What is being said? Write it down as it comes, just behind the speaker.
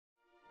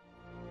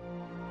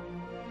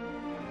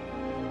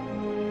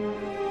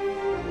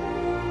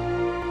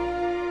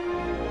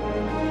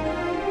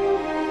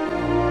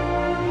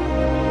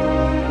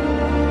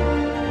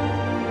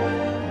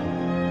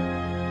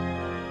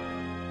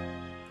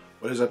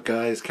What is up,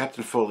 guys?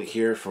 Captain Foley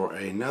here for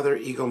another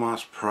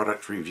Eaglemoss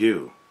product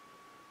review.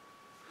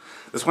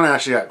 This one I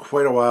actually got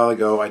quite a while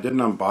ago. I did an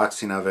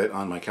unboxing of it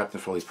on my Captain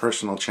Foley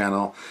personal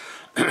channel.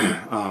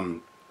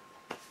 And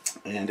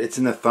it's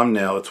in the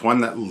thumbnail. It's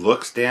one that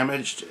looks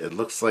damaged. It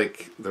looks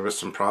like there was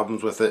some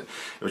problems with it.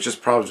 It was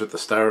just problems with the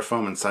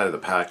styrofoam inside of the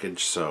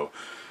package. So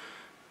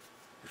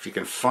if you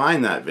can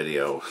find that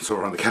video, it's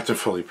over on the Captain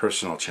Foley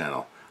personal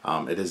channel.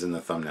 It is in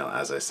the thumbnail,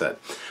 as I said.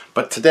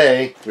 But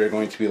today we're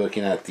going to be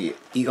looking at the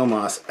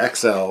Eaglemoss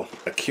XL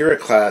Akira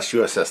class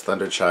USS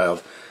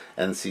Thunderchild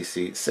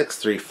NCC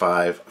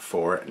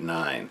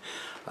 63549.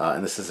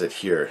 And this is it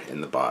here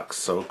in the box.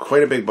 So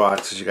quite a big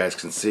box, as you guys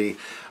can see.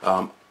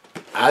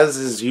 As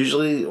is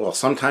usually, well,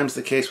 sometimes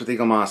the case with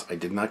Eaglemoss, I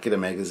did not get a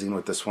magazine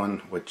with this one,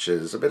 which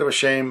is a bit of a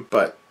shame,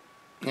 but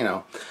you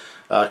know,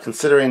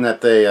 considering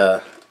that they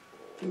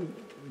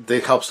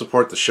help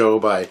support the show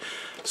by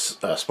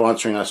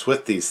sponsoring us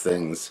with these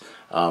things,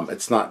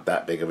 it's not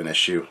that big of an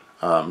issue.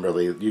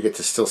 Really, you get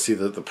to still see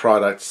the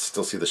product,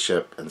 still see the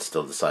ship, and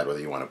still decide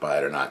whether you want to buy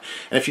it or not.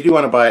 And if you do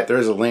want to buy it, there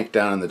is a link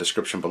down in the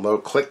description below.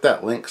 Click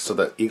that link so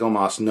that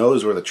Eaglemoss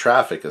knows where the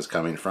traffic is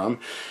coming from,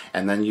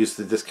 and then use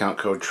the discount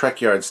code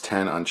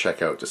Trekyards10 on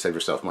checkout to save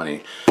yourself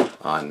money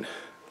on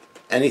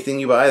anything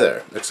you buy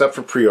there, except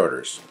for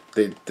pre-orders.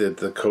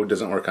 The code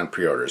doesn't work on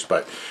pre-orders,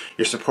 but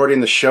you're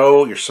supporting the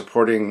show, you're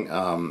supporting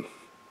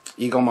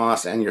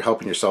Eaglemoss, and you're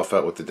helping yourself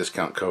out with the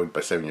discount code by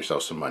saving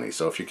yourself some money.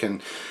 So if you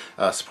can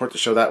support the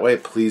show that way,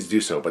 please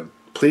do so. But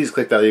please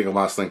click that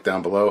Eaglemoss link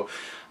down below.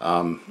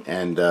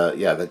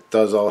 Yeah, that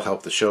does all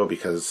help the show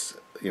because,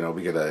 you know,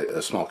 we get a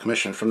small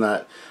commission from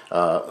that,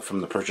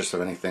 from the purchase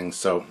of anything.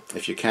 So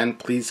if you can,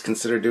 please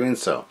consider doing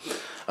so.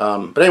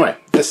 But anyway,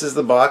 this is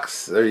the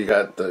box. There you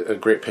got a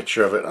great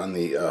picture of it on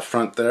the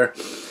front there.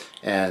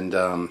 And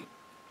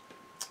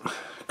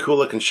cool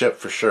looking ship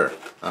for sure.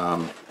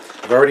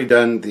 I've already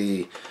done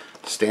the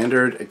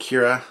standard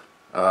Akira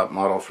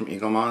model from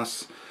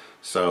Eaglemoss.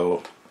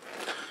 So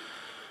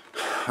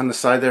on the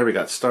side there we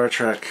got Star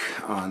Trek.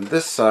 On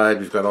this side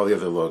we've got all the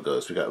other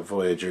logos. We got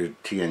Voyager,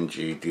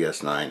 TNG,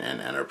 DS9,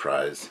 and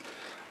Enterprise.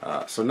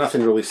 So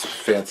nothing really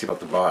fancy about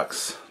the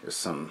box. Just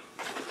some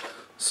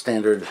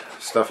standard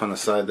stuff on the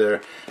side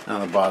there. And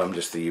on the bottom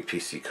just the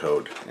UPC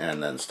code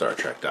and then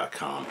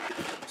StarTrek.com.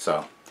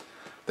 So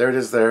there it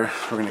is there.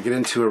 We're going to get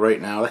into it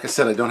right now. Like I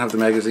said, I don't have the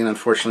magazine,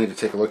 unfortunately, to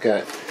take a look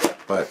at,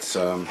 but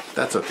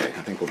that's okay.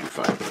 I think we'll be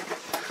fine.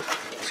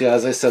 So yeah,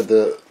 as I said,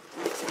 the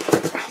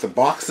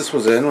box this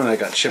was in when I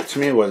got shipped to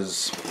me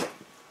was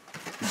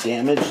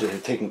damaged. It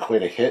had taken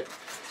quite a hit,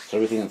 so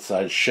everything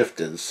inside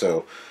shifted.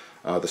 So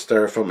the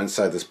styrofoam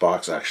inside this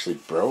box actually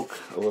broke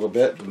a little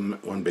bit,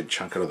 one big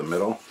chunk out of the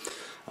middle,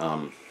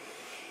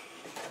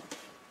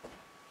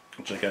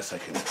 which I guess I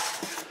can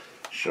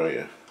show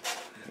you.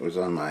 It was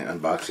on my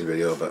unboxing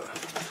video, but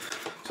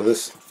so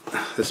this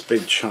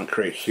big chunk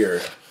right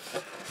here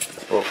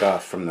broke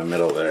off from the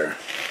middle there.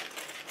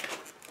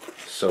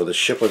 So the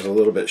ship was a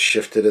little bit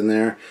shifted in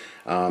there,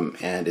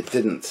 and it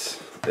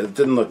didn't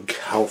look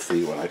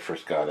healthy when I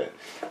first got it.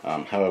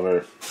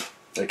 However,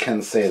 I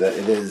can say that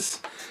it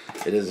is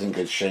in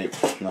good shape.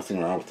 Nothing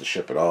wrong with the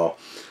ship at all.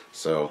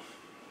 So,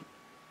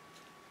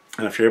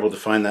 and if you're able to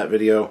find that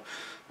video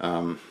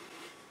on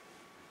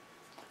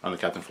the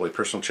Captain Foley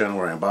personal channel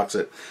where I unbox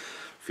it,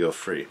 feel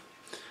free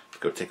to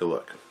go take a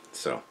look.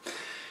 So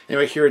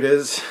anyway, here it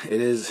is.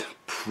 It is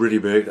pretty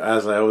big,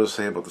 as I always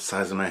say, about the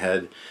size of my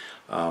head,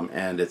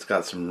 and it's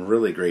got some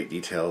really great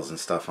details and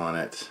stuff on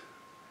it.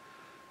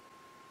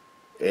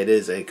 It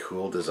is a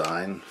cool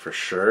design for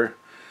sure,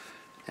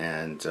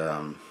 and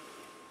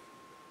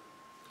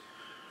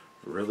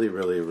really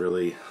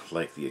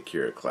like the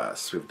Akira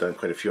class. We've done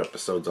quite a few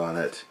episodes on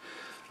it,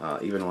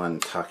 even when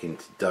talking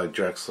to Doug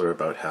Drexler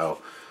about how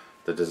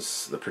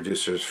the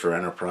producers for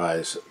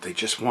Enterprise, they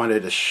just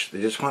wanted this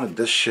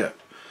ship,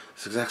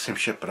 this exact same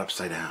ship but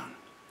upside down.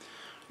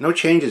 No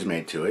changes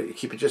made to it. You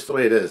keep it just the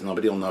way it is.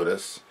 Nobody will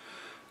notice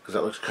because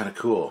that looks kind of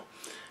cool.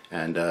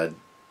 And Doug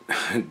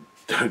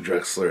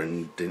Drexler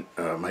and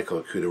Michael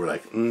Akira were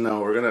like, no,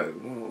 we're gonna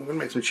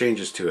make some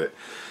changes to it.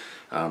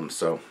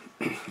 So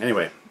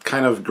anyway,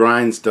 kind of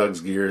grinds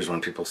Doug's gears when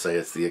people say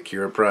it's the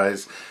Akira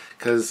prize,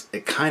 because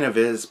it kind of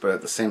is, but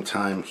at the same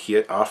time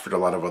he offered a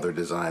lot of other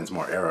designs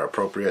more era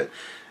appropriate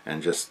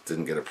and just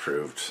didn't get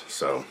approved.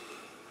 So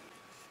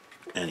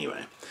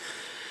anyway,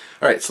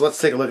 alright, so let's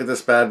take a look at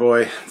this bad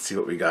boy and see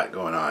what we got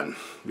going on.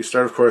 We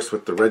start, of course,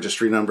 with the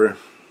registry number.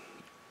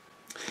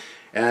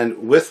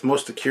 And with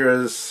most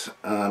Akiras,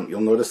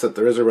 you'll notice that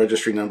there is a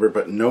registry number,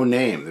 but no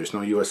name. There's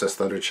no USS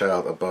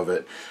Thunderchild above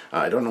it.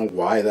 I don't know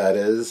why that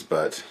is,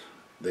 but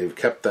they've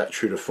kept that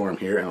true to form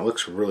here, and it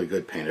looks really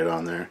good painted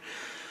on there.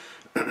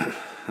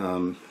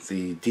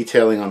 The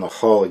detailing on the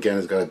hull, again,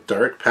 has got a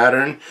dark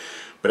pattern,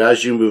 but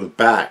as you move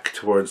back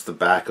towards the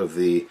back of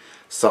the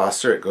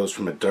saucer, it goes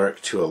from a dark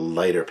to a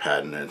lighter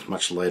pattern, and it's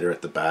much lighter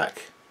at the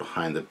back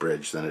behind the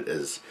bridge than it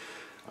is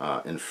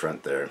in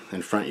front there.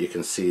 In front you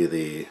can see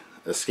the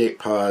escape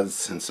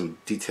pods and some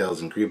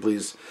details and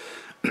greeblies.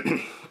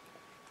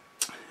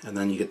 And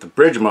then you get the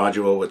bridge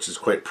module, which is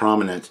quite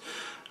prominent,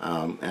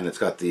 and it's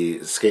got the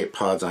escape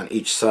pods on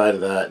each side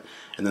of that,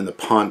 and then the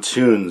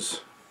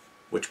pontoons,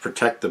 which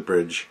protect the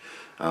bridge,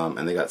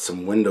 and they got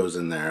some windows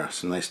in there,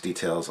 some nice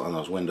details on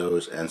those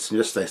windows, and some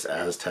just nice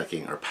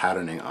Aztecing or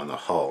patterning on the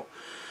hull.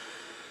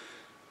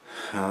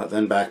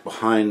 Then back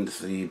behind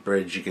the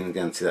bridge, you can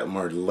again see that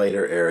more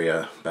lighter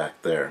area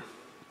back there.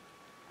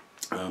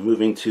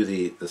 Moving to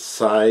the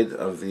side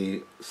of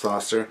the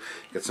saucer,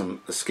 you get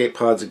some escape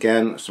pods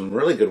again, some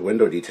really good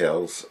window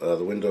details.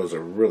 The windows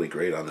are really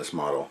great on this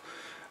model.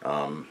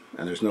 And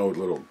there's no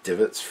little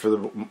divots for the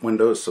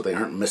windows, so they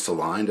aren't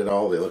misaligned at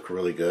all. They look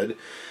really good.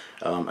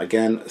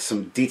 Again,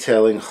 some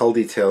detailing, hull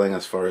detailing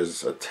as far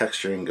as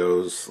texturing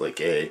goes, like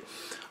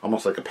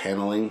almost like a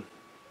paneling.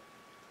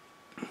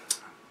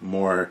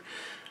 More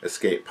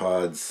escape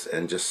pods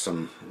and just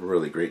some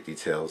really great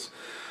details.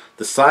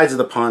 The sides of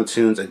the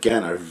pontoons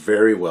again are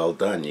very well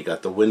done. You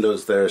got the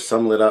windows there,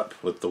 some lit up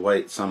with the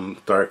white, some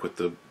dark with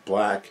the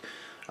black.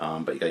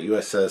 But you got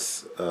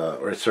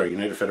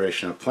United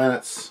Federation of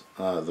Planets,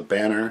 the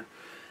banner,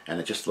 and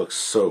it just looks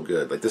so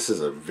good. Like, this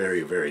is a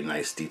very, very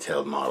nice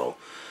detailed model.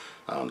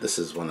 This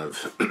is one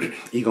of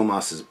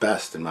Eaglemoss's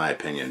best, in my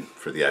opinion,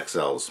 for the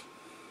XLs.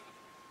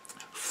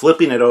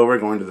 Flipping it over,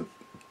 going to the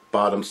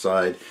bottom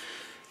side,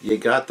 you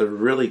got the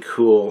really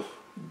cool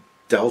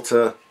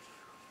Delta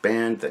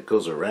band that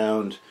goes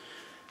around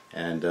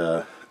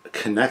and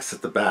connects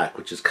at the back,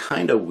 which is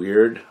kind of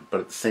weird, but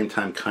at the same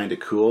time kind of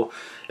cool.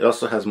 It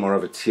also has more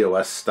of a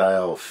TOS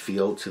style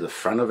feel to the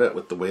front of it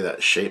with the way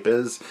that shape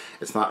is.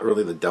 It's not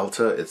really the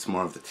Delta, it's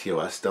more of the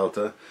TOS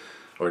Delta,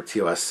 or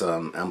TOS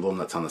emblem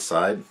that's on the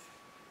side,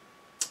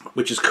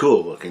 which is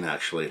cool looking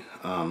actually.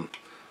 Going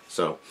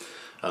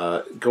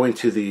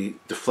to the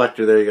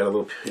deflector there, you got a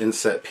little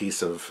inset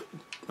piece of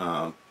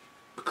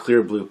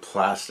clear blue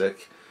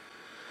plastic,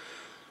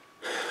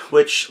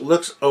 which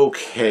looks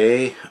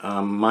okay.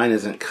 Mine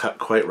isn't cut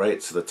quite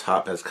right, so the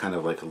top has kind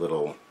of like a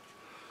little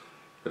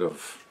bit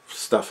of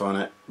stuff on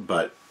it,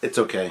 but it's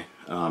okay.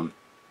 And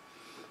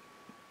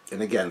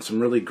again, some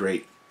really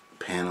great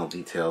panel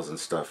details and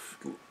stuff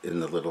in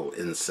the little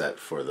inset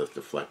for the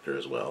deflector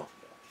as well.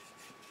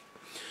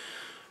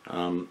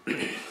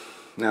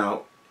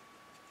 Now,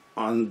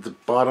 on the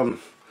bottom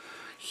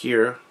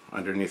here,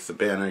 underneath the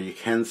banner, you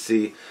can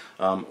see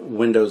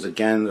windows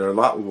again. They're a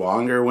lot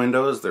longer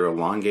windows. They're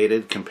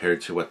elongated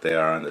compared to what they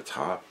are on the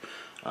top,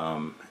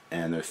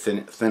 and they're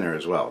thinner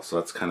as well, so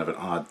that's kind of an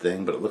odd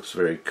thing, but it looks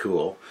very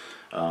cool,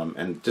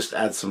 and just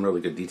adds some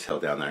really good detail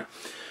down there.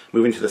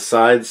 Moving to the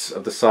sides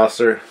of the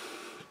saucer,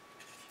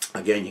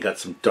 again, you got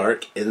some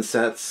dark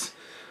insets,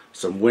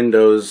 some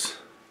windows,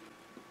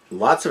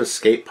 lots of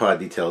escape pod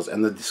details,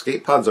 and the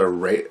escape pods are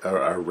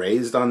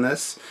raised on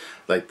this.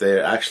 Like, they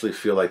actually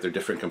feel like they're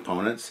different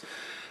components.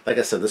 Like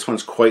I said, this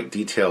one's quite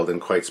detailed and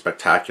quite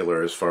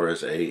spectacular as far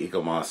as a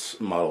Eaglemoss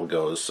model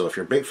goes. So if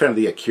you're a big fan of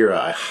the Akira,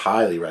 I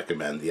highly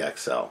recommend the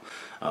XL.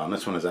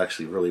 This one is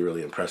actually really,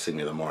 really impressing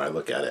me the more I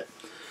look at it.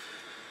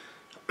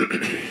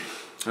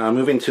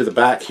 Moving to the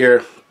back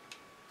here.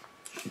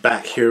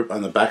 Back here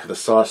on the back of the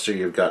saucer,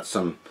 you've got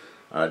some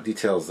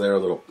details there. A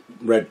little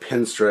red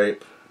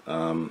pinstripe,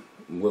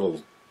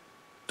 little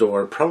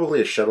door, probably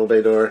a shuttle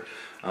bay door.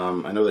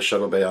 I know the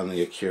shuttle bay on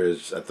the Akira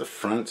is at the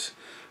front,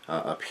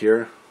 up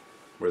here,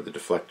 where the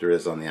deflector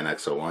is on the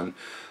NX-01.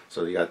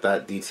 So you got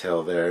that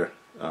detail there.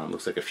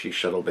 Looks like a few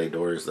shuttle bay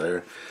doors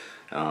there.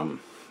 And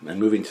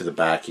moving to the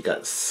back, you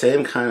got the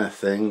same kind of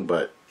thing,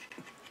 but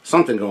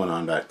something going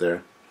on back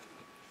there.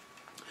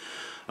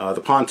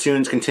 The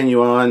pontoons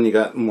continue on. You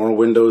got more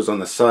windows on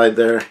the side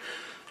there,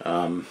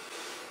 and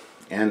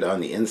on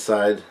the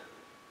inside.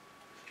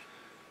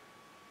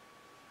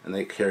 And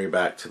they carry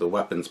back to the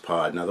weapons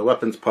pod. Now the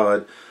weapons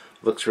pod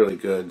looks really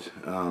good.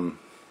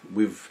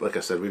 Like I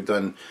said, we've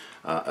done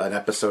an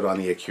episode on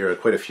the Akira,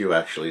 quite a few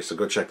actually, so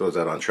go check those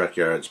out on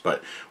Trekyards.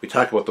 But we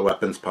talk about the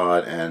weapons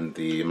pod and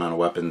the amount of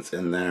weapons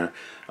in there.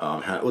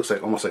 It looks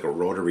like almost like a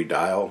rotary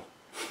dial,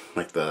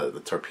 like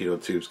the torpedo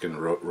tubes can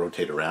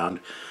rotate around.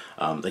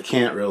 They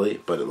can't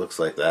really, but it looks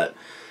like that.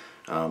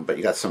 But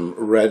you got some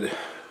red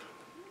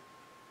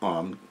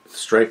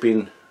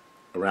striping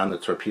around the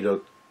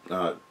torpedo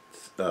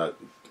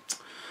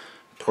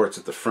ports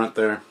at the front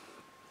there.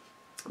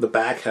 The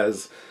back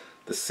has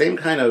the same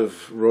kind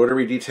of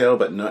rotary detail,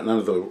 but none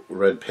of the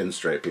red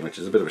pinstriping, which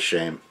is a bit of a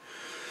shame.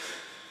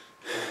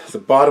 The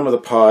bottom of the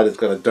pod has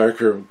got a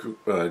darker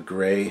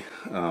gray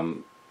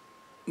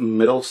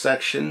middle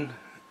section,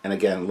 and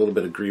again a little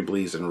bit of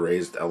greeblies and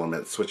raised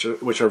elements, which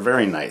are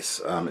very nice.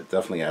 It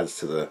definitely adds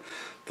to the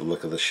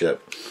look of the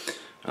ship.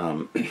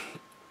 And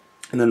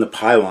then the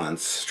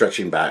pylons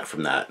stretching back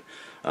from that,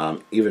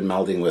 even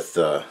melding with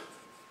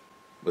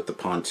the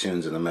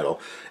pontoons in the middle.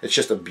 It's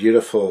just a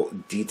beautiful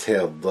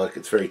detailed look.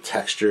 It's very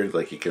textured,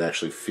 like you can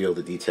actually feel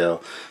the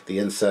detail. The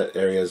inset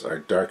areas are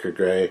darker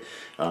gray,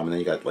 and then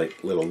you got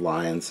like little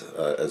lines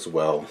as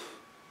well.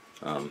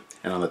 And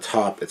on the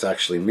top, it's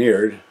actually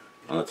mirrored.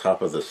 On the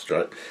top of the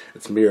strut,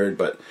 it's mirrored,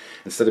 but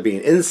instead of being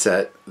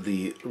inset,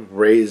 the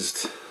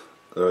raised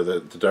or the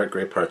dark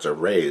gray parts are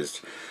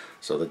raised.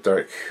 So the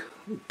dark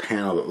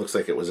panel that looks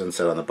like it was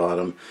inset on the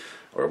bottom,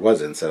 or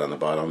was inset on the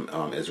bottom,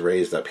 is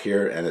raised up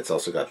here, and it's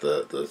also got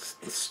the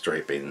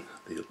striping,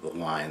 the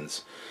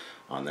lines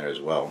on there as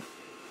well.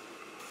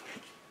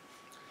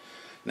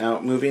 Now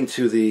moving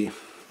to the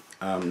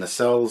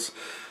nacelles,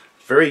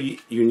 very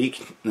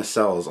unique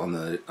nacelles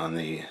on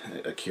the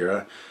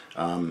Akira.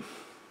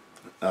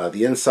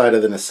 The inside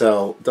of the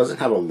nacelle doesn't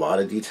have a lot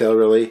of detail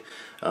really.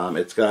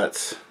 It's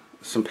got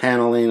some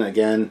paneling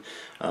again,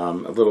 a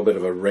little bit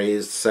of a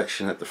raised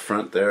section at the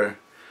front there,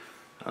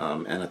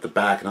 and at the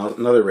back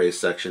another raised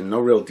section. No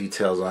real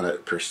details on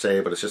it per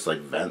se, but it's just like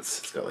vents.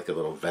 It's got like a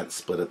little vent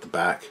split at the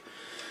back.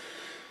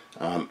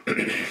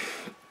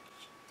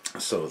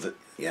 So that,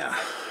 yeah.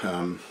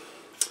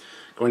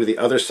 Going to the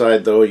other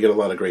side though, you get a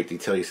lot of great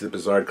detail. You see the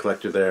Bizarre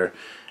collector there,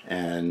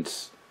 and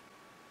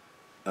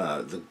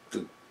the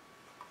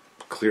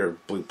clear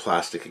blue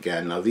plastic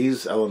again. Now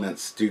these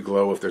elements do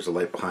glow if there's a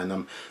light behind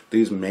them.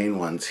 These main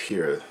ones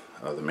here,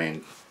 the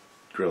main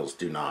grills,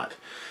 do not,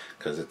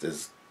 because it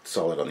is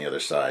solid on the other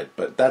side,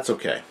 but that's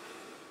okay.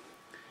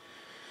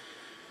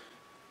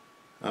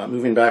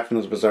 Moving back from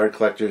those Bizarre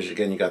collectors,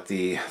 again you got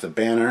the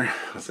banner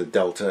with the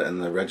Delta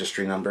and the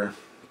registry number.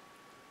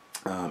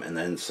 And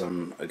then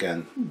some,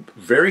 again,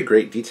 very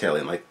great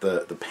detailing, like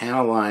the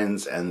panel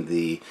lines and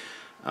the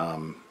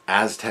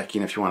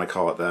Aztecing, if you want to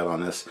call it that,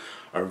 on this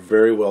are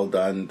very well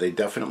done. They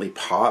definitely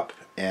pop,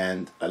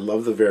 and I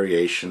love the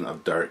variation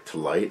of dark to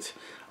light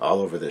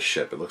all over this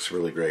ship. It looks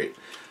really great.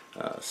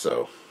 And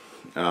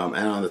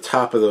on the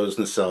top of those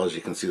nacelles,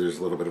 you can see there's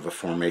a little bit of a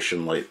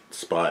formation light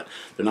spot.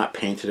 They're not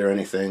painted or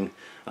anything,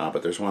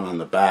 but there's one on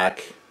the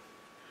back,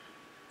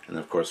 and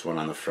of course one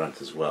on the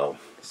front as well.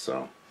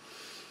 So.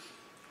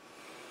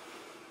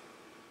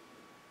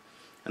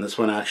 And this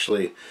one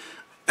actually,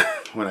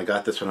 when I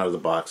got this one out of the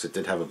box, it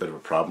did have a bit of a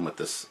problem with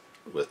this,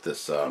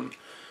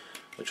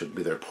 which would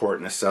be their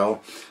port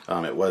nacelle.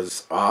 It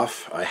was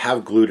off. I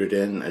have glued it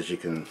in, as you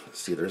can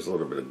see. There's a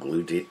little bit of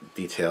glue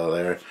detail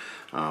there,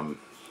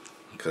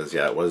 because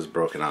yeah, it was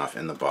broken off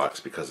in the box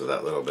because of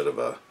that little bit of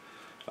a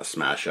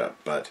smash up.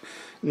 But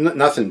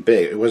nothing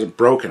big. It wasn't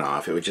broken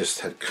off. It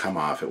just had come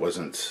off. It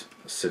wasn't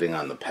sitting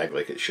on the peg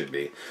like it should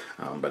be.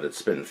 But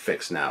it's been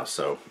fixed now,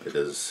 so it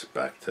is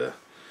back to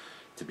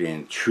be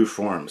in true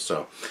form.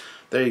 So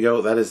there you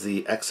go. That is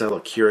the XL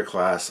Akira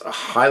class, a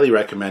highly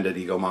recommended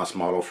Eaglemoss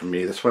model from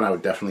me. This one I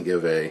would definitely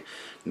give a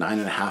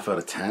 9.5 out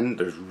of 10.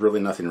 There's really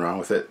nothing wrong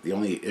with it. The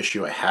only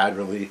issue I had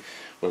really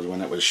was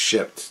when it was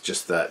shipped,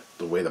 just that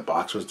the way the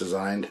box was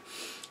designed.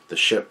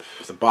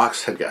 The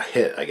box had got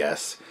hit, I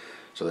guess,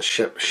 so the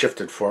ship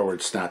shifted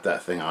forward, snapped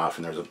that thing off,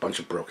 and there was a bunch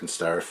of broken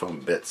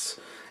styrofoam bits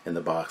in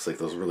the box, like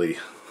those really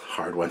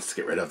hard ones to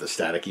get rid of, the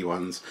staticky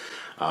ones.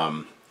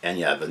 And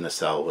yeah, the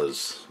nacelle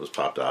was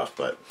popped off,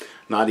 but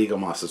not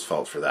Eaglemoss's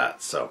fault for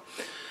that. So,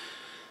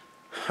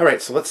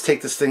 alright, so let's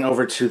take this thing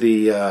over to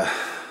the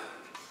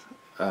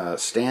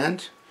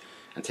stand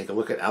and take a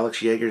look at Alex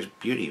Yeager's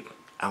beauty.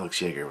 Alex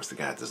Yeager was the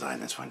guy that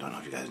designed this one. I don't know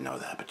if you guys know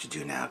that, but you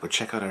do now. Go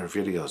check out our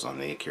videos on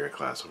the Akira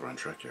class over on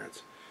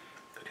Trekyards.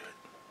 Go do it.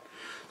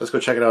 Let's go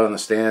check it out on the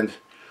stand.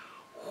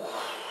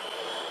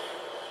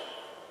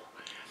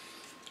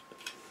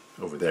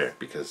 Over there,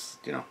 because,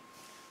 you know,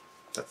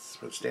 that's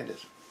where the stand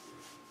is.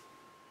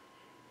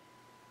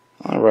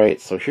 Alright,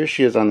 so here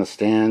she is on the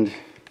stand.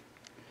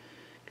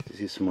 You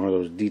see some more of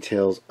those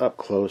details up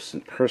close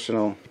and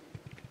personal.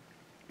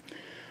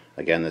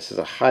 Again, this is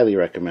a highly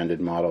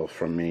recommended model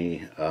from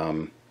me.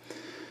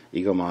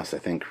 Eaglemoss, I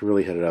think,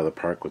 really hit it out of the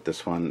park with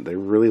this one. They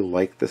really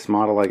liked this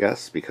model, I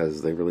guess,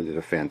 because they really did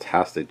a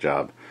fantastic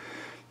job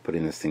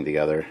putting this thing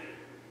together.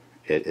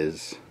 It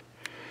is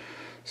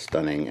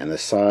stunning, and the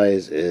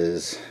size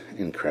is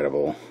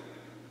incredible.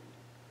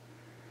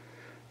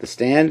 The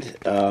stand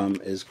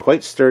is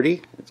quite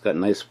sturdy. It's got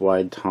nice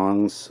wide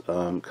tongs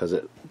because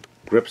it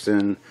grips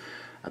in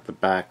at the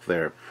back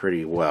there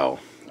pretty well.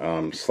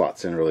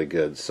 Slots in really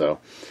good, so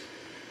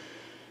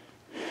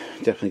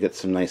definitely get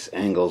some nice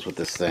angles with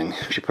this thing.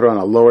 If you put it on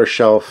a lower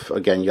shelf,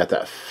 again, you got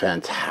that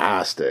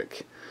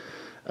fantastic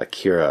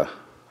Akira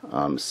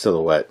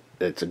silhouette.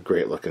 It's a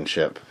great looking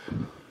ship.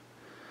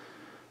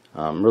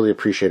 Really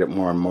appreciate it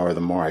more and more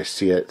the more I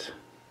see it.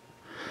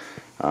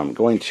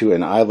 Going to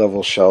an eye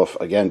level shelf,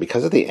 again,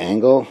 because of the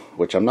angle,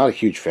 which I'm not a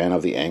huge fan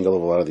of the angle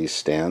of a lot of these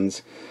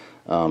stands.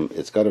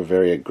 It's got a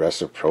very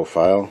aggressive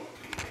profile.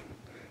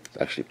 It's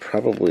actually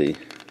probably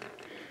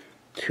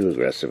too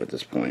aggressive at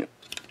this point.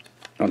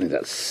 I don't think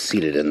that's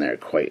seated in there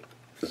quite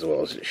as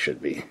well as it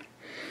should be.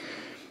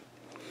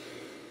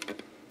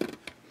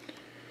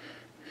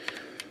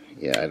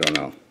 Yeah, I don't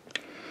know.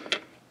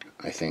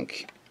 I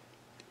think,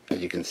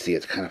 as you can see,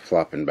 it's kind of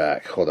flopping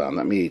back. Hold on,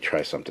 let me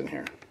try something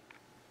here.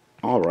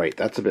 Alright,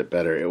 that's a bit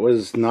better. It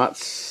was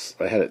not,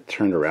 I had it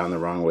turned around the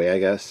wrong way, I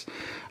guess.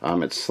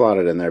 It's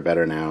slotted in there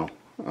better now.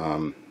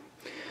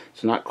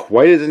 It's not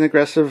quite as an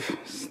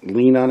aggressive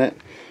lean on it,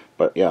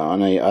 but yeah,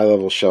 on a eye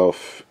level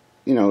shelf,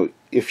 you know,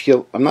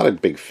 I'm not a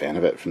big fan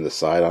of it from the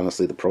side,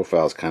 honestly. The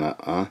profile is kind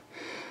of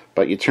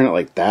but you turn it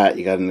like that,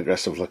 you got an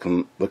aggressive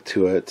look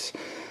to it.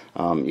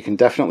 You can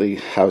definitely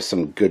have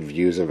some good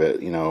views of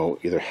it, you know,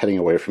 either heading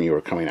away from you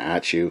or coming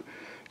at you,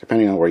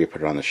 depending on where you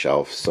put it on the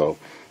shelf. So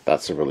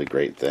that's a really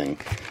great thing.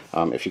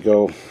 If you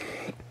go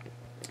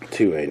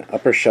to an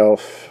upper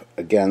shelf,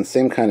 again,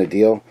 same kind of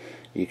deal.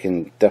 You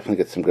can definitely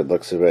get some good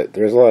looks of it.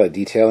 There's a lot of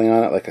detailing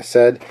on it, like I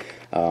said,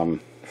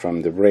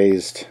 from the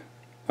raised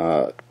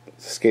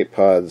escape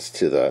pods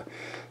to the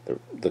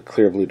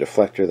clear blue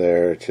deflector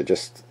there, to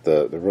just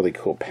the really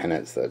cool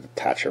pennants that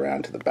attach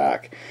around to the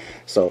back.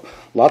 So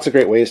lots of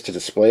great ways to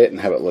display it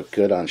and have it look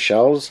good on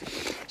shelves.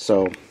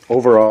 So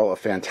overall, a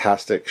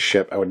fantastic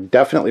ship. I would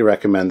definitely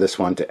recommend this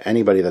one to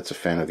anybody that's a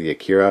fan of the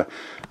Akira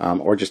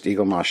or just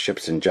Eaglemoss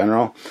ships in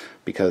general,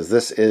 because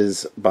this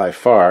is by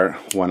far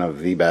one of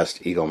the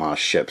best Eaglemoss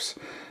ships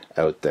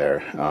out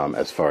there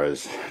as far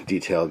as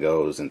detail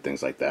goes and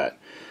things like that.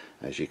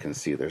 As you can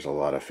see, there's a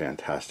lot of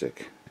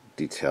fantastic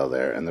detail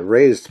there, and the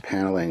raised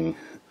paneling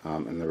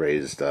and the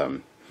raised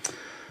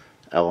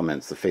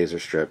elements, the phaser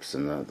strips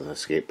and the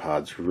escape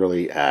pods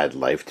really add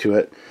life to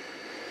it,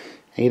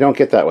 and you don't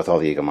get that with all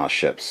the Eaglemoss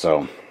ships.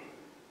 So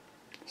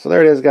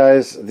there it is,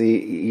 guys,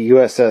 the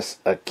USS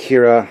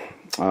Akira,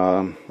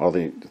 well,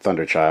 the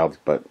Thunderchild,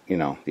 but you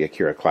know, the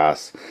Akira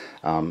class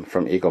from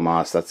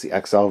Eaglemoss. That's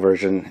the XL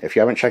version. If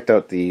you haven't checked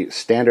out the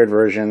standard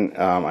version,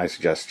 I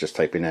suggest just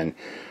typing in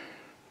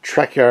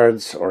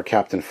Trekyards or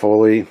Captain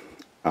Foley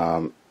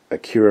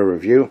Akira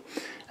review,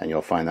 and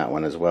you'll find that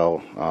one as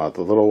well.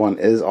 The little one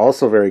is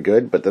also very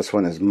good, but this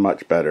one is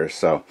much better.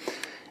 So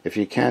if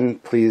you can,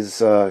 please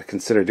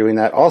consider doing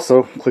that.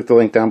 Also, click the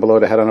link down below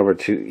to head on over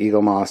to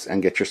Eaglemoss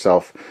and get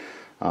yourself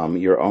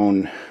your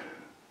own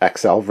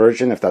XL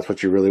version if that's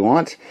what you really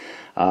want.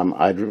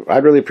 I'd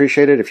really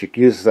appreciate it if you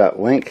use that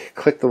link.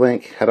 Click the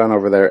link, head on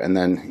over there, and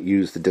then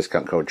use the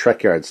discount code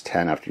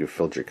Trekyards10 after you've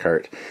filled your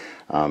cart.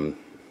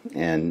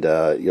 And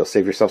you'll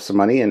save yourself some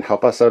money and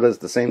help us out at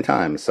the same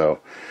time. So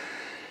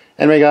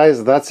anyway,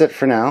 guys, that's it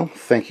for now.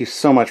 Thank you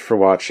so much for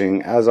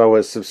watching. As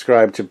always,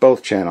 subscribe to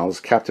both channels,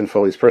 Captain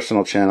Foley's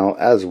personal channel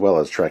as well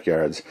as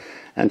Trekyards,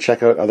 and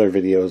check out other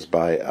videos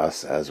by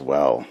us as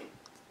well.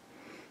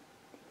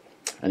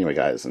 Anyway,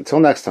 guys, until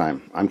next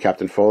time, I'm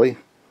Captain Foley,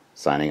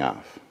 signing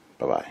off.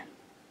 Bye-bye.